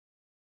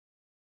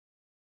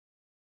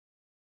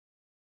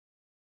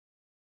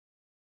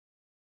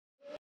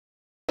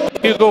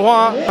Hugo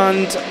Waugh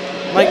and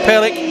Mike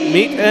Pellick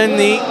meet in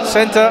the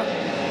centre.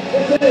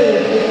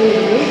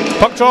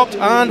 Puck dropped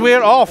and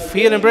we're off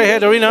here in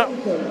Braehead Arena.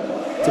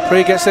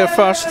 Dupree gets there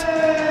first.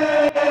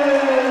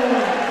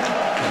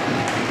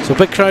 So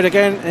big crowd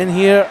again in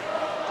here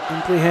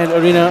in Braehead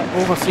Arena,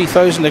 over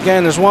 3,000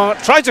 again as well.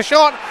 Tries a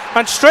shot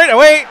and straight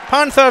away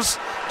Panthers,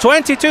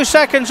 22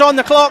 seconds on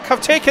the clock,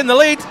 have taken the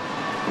lead.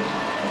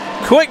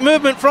 Quick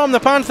movement from the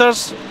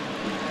Panthers.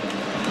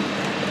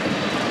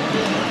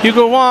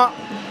 Hugo Waugh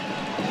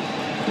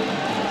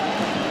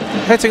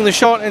hitting the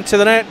shot into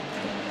the net.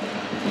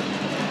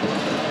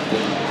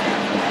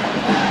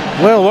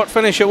 Well, what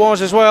finish it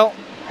was as well.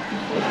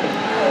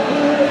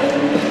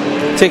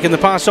 Taking the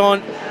pass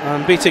on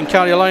and beating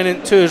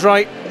Karjalainen to his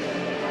right.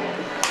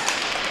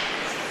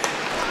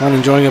 And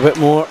enjoying a bit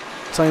more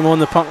time on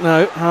the puck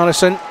now.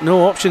 Harrison,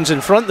 no options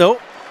in front though.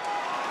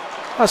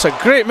 That's a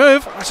great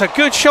move. That's a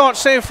good shot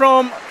save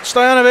from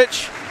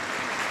Stojanovic.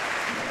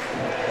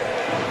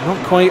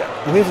 Not quite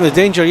away from the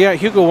danger yet.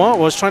 Hugo Waugh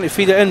was trying to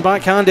feed it in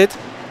backhanded.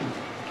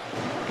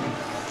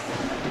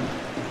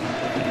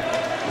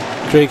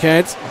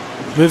 Craighead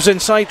moves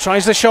inside,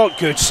 tries the shot.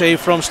 Good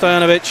save from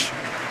Stojanovic.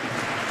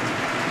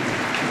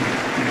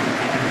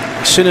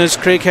 As soon as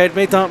Craighead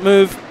made that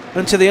move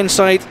into the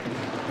inside,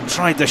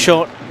 tried the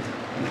shot.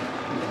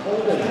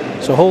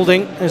 So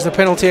holding is the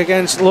penalty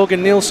against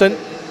Logan Nielsen.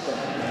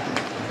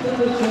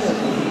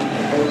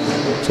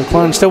 So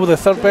Clan still with the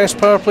third best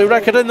power play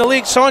record in the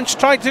league. Sonch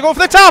tried to go for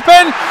the tap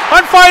in,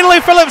 and finally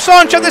Philip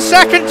Sonch, at the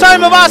second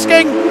time of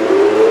asking,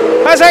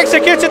 has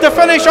executed the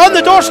finish on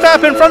the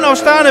doorstep in front of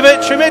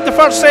Stojanovic, who made the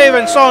first save,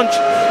 and Sonch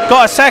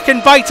got a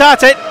second bite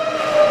at it.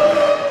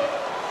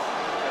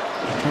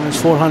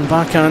 His forehand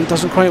backhand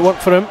doesn't quite work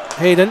for him.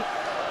 Hayden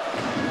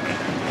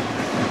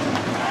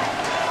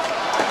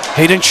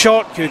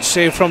shot, good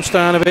save from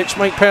Stojanovic.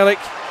 Mike Pellick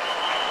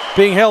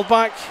being held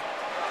back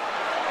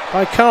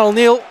by Carl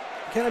Neal.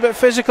 Getting a bit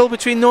physical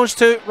between those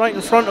two, right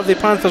in front of the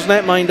Panthers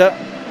netminder.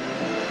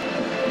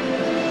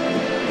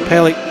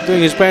 Pellick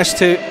doing his best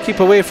to keep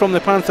away from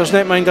the Panthers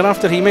netminder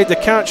after he made the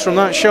catch from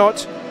that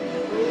shot.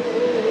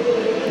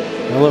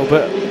 A little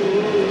bit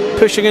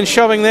pushing and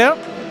shoving there.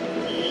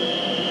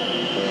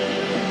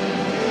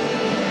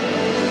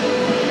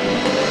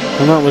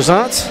 And that was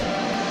that.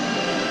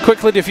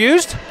 Quickly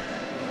diffused.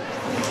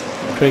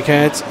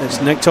 Craighead, it's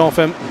nicked off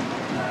him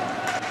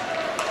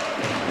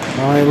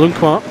by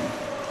Lundqvist.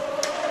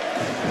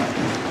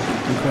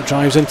 Lundqvist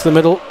drives into the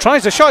middle,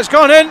 tries the shot, it's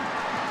gone in.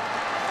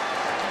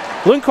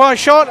 Lundqvist's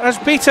shot has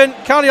beaten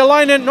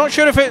Karjalainen. Not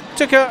sure if it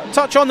took a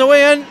touch on the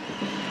way in.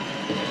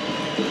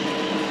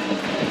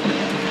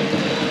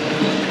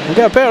 We'll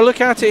get a better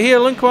look at it here.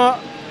 Lundqvist,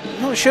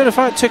 not sure if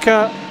that took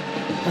a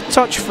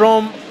touch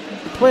from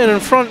the player in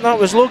front. That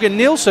was Logan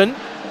Nielsen.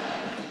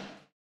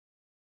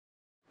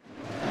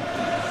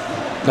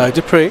 Now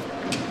Dupree.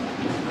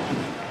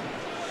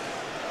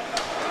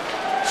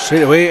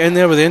 Straight away in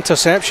there with the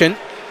interception.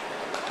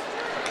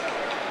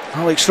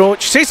 Alex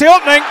Roach sees the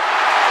opening.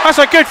 That's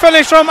a good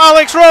finish from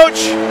Alex Roach.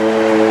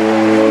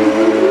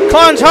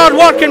 Clan's hard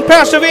work and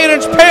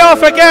perseverance pay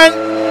off again.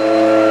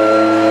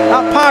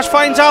 That pass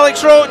finds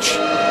Alex Roach,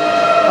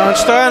 and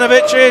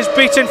Stojanovic is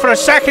beaten for a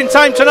second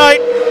time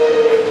tonight.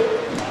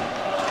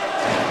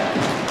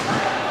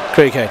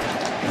 Craighead.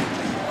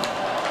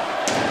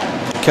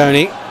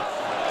 County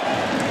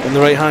on the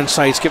right hand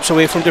side, skips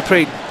away from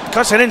Dupree,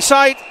 cuts it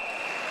inside.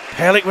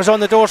 Pellick was on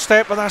the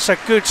doorstep, but that's a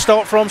good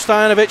stop from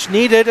Stojanovic,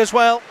 needed as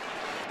well.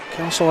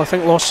 Castle, I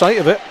think, lost sight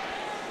of it.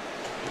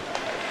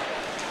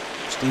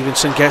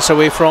 Stevenson gets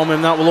away from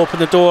him. That will open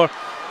the door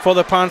for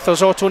the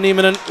Panthers. Otto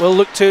Nieminen will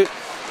look to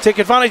take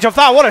advantage of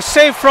that. What a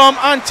save from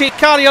Antti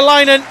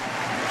Karjalainen.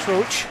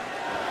 Roach.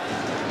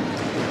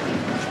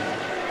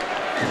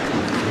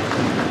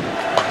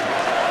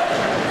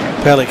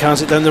 Pellick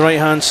has it down the right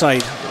hand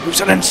side,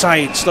 moves it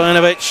inside.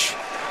 Stojanovic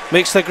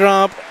makes the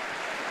grab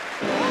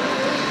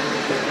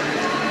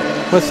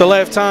with the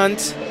left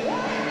hand.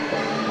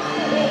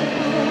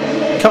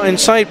 Cut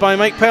inside by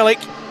Mike Pellick.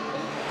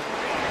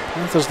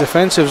 Panthers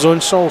defensive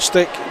zone, Saul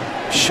Stick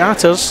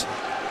shatters.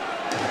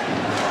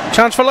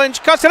 Chance for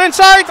Lynch, cuts it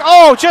inside.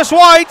 Oh, just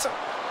wide.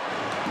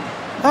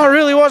 That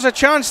really was a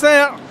chance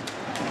there.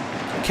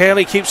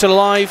 Kelly keeps it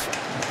alive.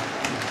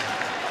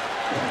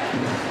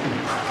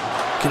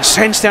 Can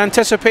sense the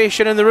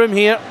anticipation in the room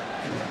here.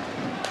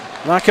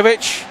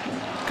 Lakovic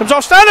comes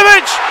off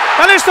Stojanovic,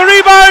 and it's the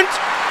rebound.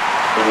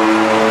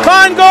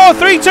 Clan go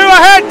 3-2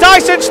 ahead.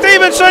 Dyson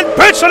Stevenson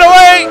puts it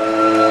away.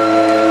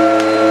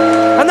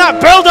 And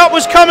that build-up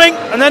was coming,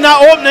 and then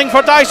that opening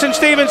for Dyson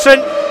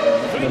Stevenson.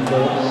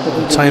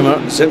 Timer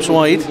zips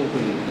wide.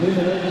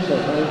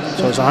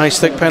 So it's a high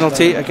stick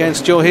penalty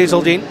against Joe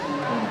Hazeldine.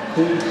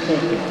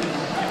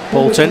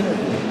 Bolton.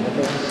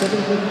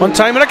 One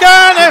timer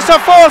again. It's the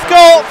fourth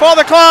goal for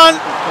the Clan.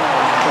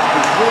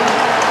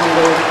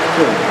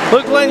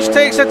 Luke Lynch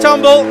takes a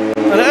tumble,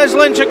 and it is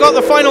Lynch that got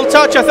the final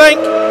touch, I think.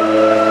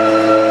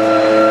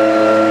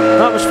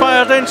 That was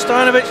fired in.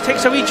 Stojanovic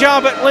takes a wee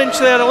jab at Lynch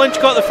there, and Lynch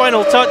got the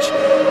final touch.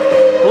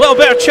 A little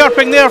bit of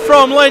chirping there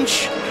from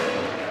Lynch.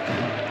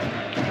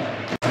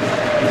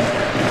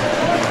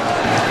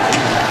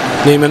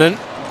 Nieminen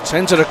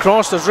sends it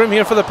across. There's room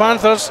here for the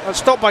Panthers. That's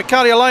stopped by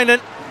Karjalainen.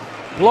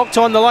 Blocked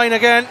on the line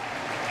again.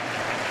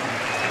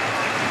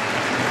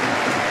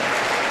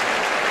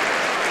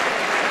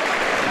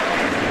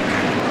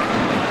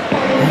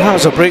 And that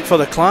was a break for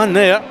the Clan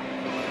there.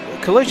 A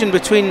collision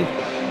between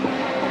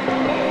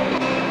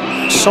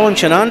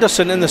Sonch and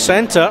Anderson in the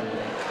centre.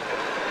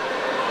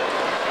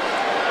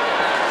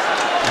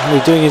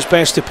 He's doing his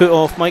best to put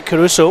off Mike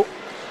Caruso.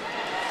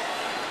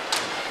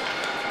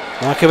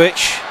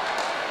 Lakovic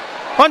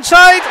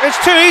onside. It's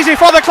too easy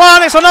for the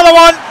Clan. It's another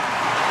one.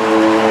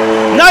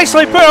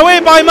 Nicely put away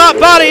by Matt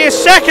Barry, his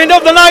second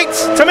of the night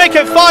to make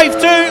it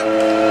 5-2.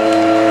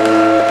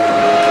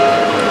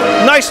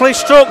 Nicely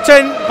stroked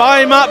in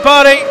by Matt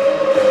Barry.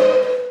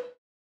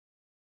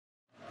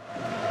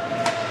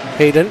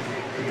 Hayden.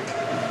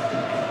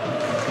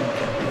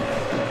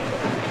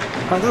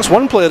 And that's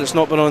one player that's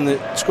not been on the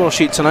score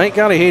sheet tonight,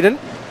 Gary Hayden.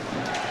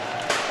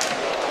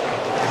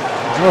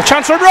 Another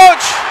chance for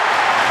Roach.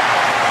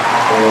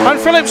 And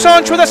Philip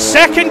Sonch with a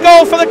second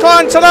goal for the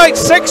Clan tonight,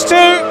 6-2.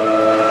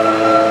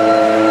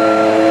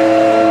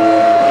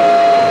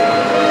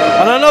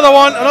 And another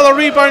one, another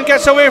rebound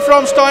gets away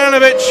from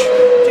Stojanovic.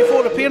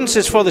 24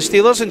 appearances for the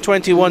Steelers in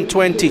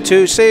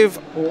 21-22, save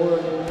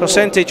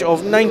percentage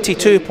of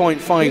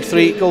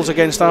 92.53, goals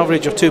against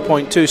average of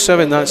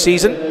 2.27 that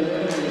season.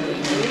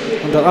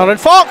 Under Aaron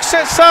Fox,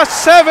 it's a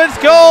 7th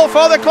goal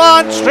for the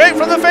Clan, straight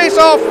from the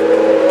face-off.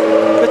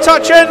 The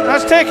touch-in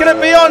has taken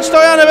it beyond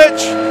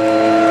Stojanovic.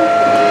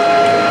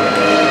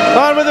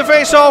 And with the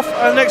face-off,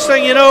 and next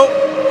thing you know,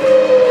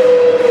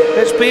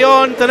 it's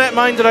beyond the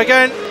netminder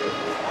again.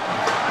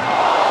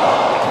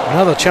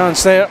 Another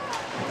chance there.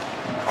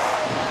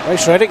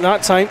 Bryce Reddick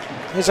that time.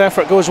 His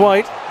effort goes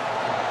wide.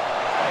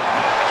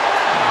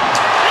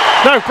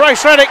 Now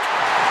Bryce Reddick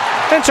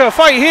into a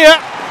fight here.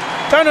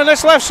 Down in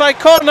this left side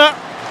corner.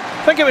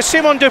 I think it was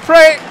Simon Dupre.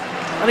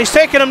 And he's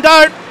taken him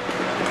down.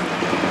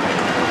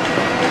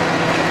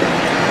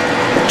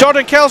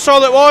 Jordan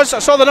Kelsall it was. I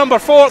saw the number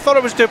 4. Thought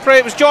it was Dupre.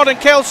 It was Jordan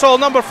Kelsall,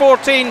 number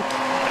 14.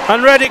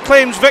 And Reddick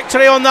claims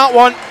victory on that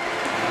one.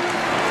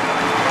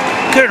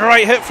 Good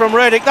right hit from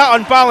Reddick. That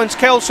unbalanced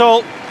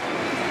Kelsall.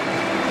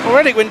 Well,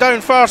 Reddick went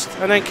down first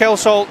and then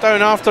Kelsall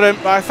down after him.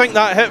 But I think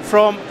that hit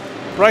from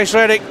Bryce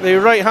Reddick, the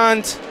right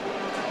hand,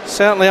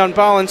 certainly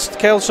unbalanced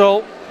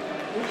Kelsall.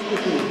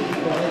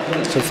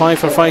 So 5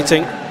 for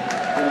fighting.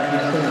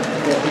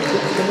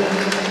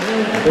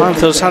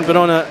 Panthers had been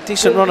on a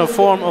decent run of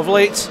form of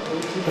late.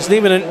 As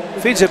Nieminen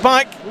feeds it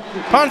back.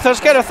 Panthers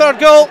get a 3rd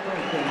goal.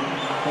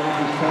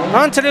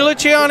 Anthony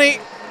Luciani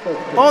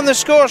on the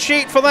score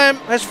sheet for them,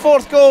 his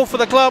 4th goal for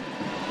the club.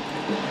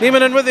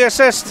 Nieminen with the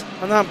assist,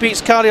 and that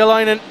beats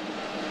Karjalainen.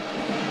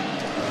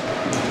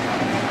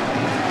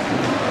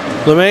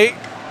 LeMay,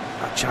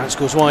 that chance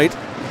goes wide.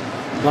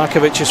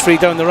 Lakovic is free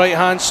down the right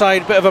hand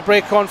side, bit of a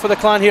break on for the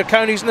Clan here.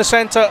 County's in the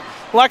centre,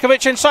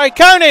 Lakovic inside,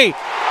 County,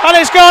 and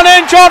it's gone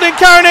in, Jordan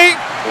County.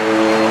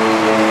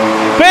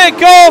 Big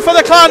goal for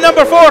the Clan,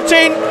 number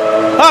 14.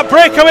 That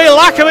breakaway,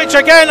 Lakovic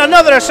again,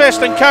 another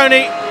assist in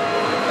County.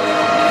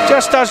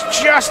 Just does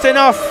just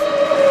enough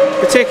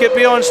to take it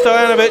beyond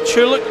Stojanovic,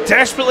 who looked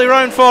desperately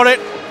round for it.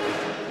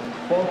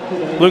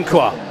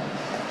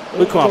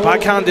 Lundqvist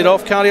backhanded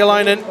off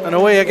Karjalainen and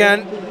away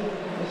again.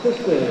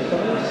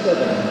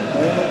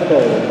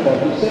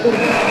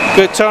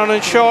 Good turn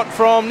and shot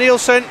from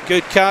Nielsen.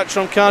 Good catch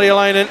from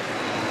Karjalainen.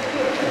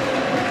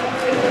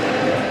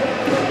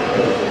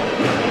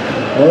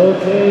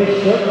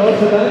 Okay, shot out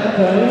to that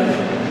time.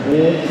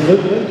 It's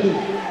Luke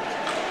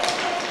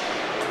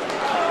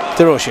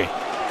DeRoche.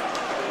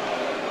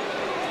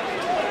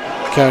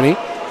 County.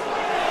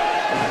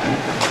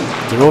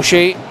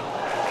 DeRoche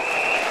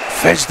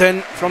fizzed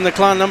in from the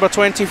Clan, number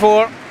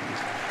 24.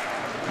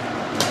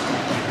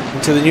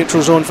 Into the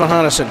neutral zone for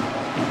Harrison.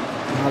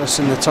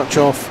 Harrison the touch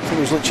off. I think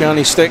it was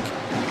Luciani's stick.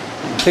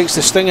 Takes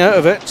the sting out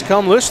of it. It's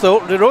come loose though.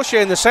 DeRoche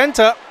in the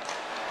centre.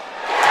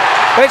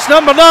 It's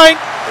number 9.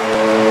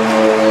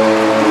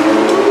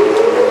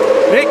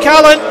 Nate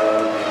Callan.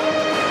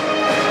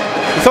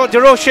 He thought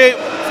DeRoche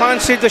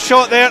fancied the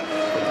shot there.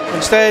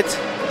 Instead,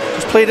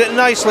 just played it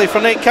nicely for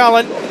Nate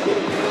Callan.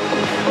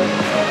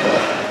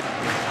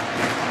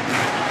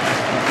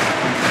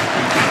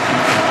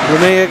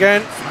 LeMay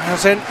again,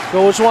 fires in,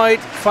 goes wide,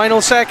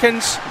 final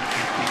seconds,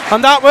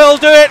 and that will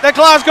do it. The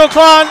Glasgow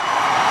Clan,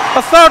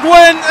 a 3rd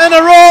win in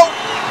a row,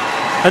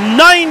 a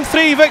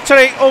 9-3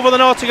 victory over the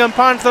Nottingham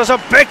Panthers, a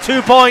big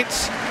 2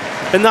 points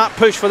in that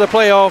push for the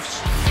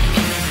playoffs.